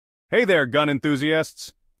Hey there, gun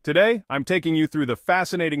enthusiasts! Today, I'm taking you through the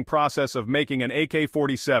fascinating process of making an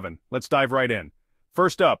AK-47. Let's dive right in.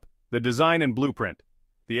 First up, the design and blueprint.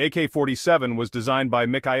 The AK-47 was designed by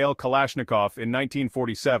Mikhail Kalashnikov in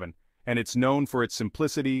 1947, and it's known for its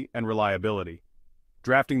simplicity and reliability.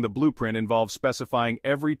 Drafting the blueprint involves specifying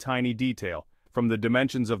every tiny detail, from the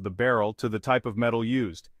dimensions of the barrel to the type of metal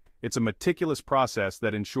used. It's a meticulous process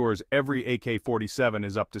that ensures every AK-47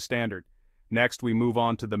 is up to standard. Next, we move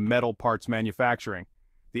on to the metal parts manufacturing.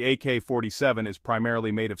 The AK-47 is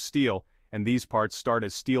primarily made of steel, and these parts start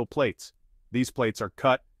as steel plates. These plates are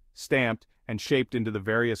cut, stamped, and shaped into the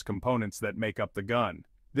various components that make up the gun.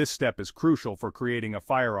 This step is crucial for creating a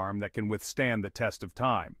firearm that can withstand the test of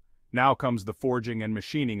time. Now comes the forging and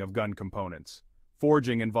machining of gun components.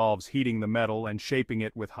 Forging involves heating the metal and shaping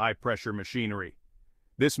it with high-pressure machinery.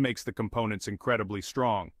 This makes the components incredibly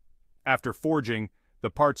strong. After forging, the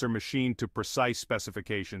parts are machined to precise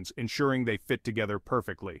specifications, ensuring they fit together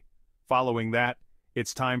perfectly. Following that,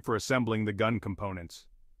 it's time for assembling the gun components.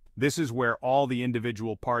 This is where all the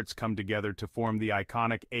individual parts come together to form the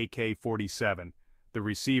iconic AK-47. The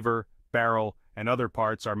receiver, barrel, and other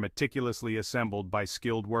parts are meticulously assembled by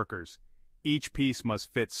skilled workers. Each piece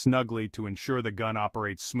must fit snugly to ensure the gun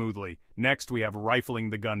operates smoothly. Next, we have rifling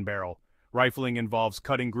the gun barrel. Rifling involves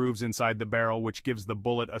cutting grooves inside the barrel, which gives the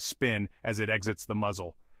bullet a spin as it exits the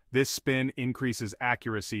muzzle. This spin increases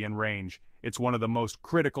accuracy and range. It's one of the most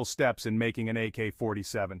critical steps in making an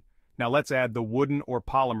AK-47. Now let's add the wooden or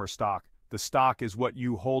polymer stock. The stock is what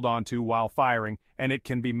you hold onto while firing, and it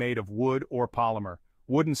can be made of wood or polymer.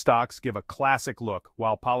 Wooden stocks give a classic look,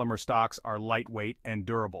 while polymer stocks are lightweight and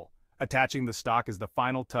durable. Attaching the stock is the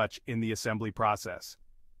final touch in the assembly process.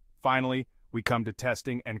 Finally, we come to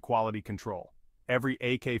testing and quality control. Every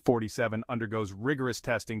AK-47 undergoes rigorous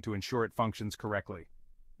testing to ensure it functions correctly.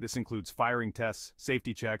 This includes firing tests,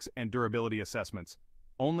 safety checks, and durability assessments.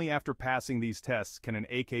 Only after passing these tests can an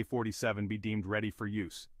AK-47 be deemed ready for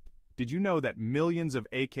use. Did you know that millions of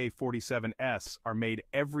AK-47s are made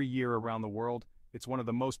every year around the world? It's one of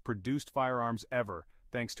the most produced firearms ever,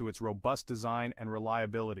 thanks to its robust design and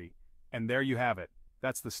reliability. And there you have it.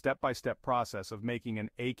 That's the step-by-step process of making an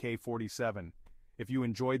AK-47. If you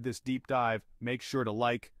enjoyed this deep dive, make sure to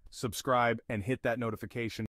like, subscribe, and hit that notification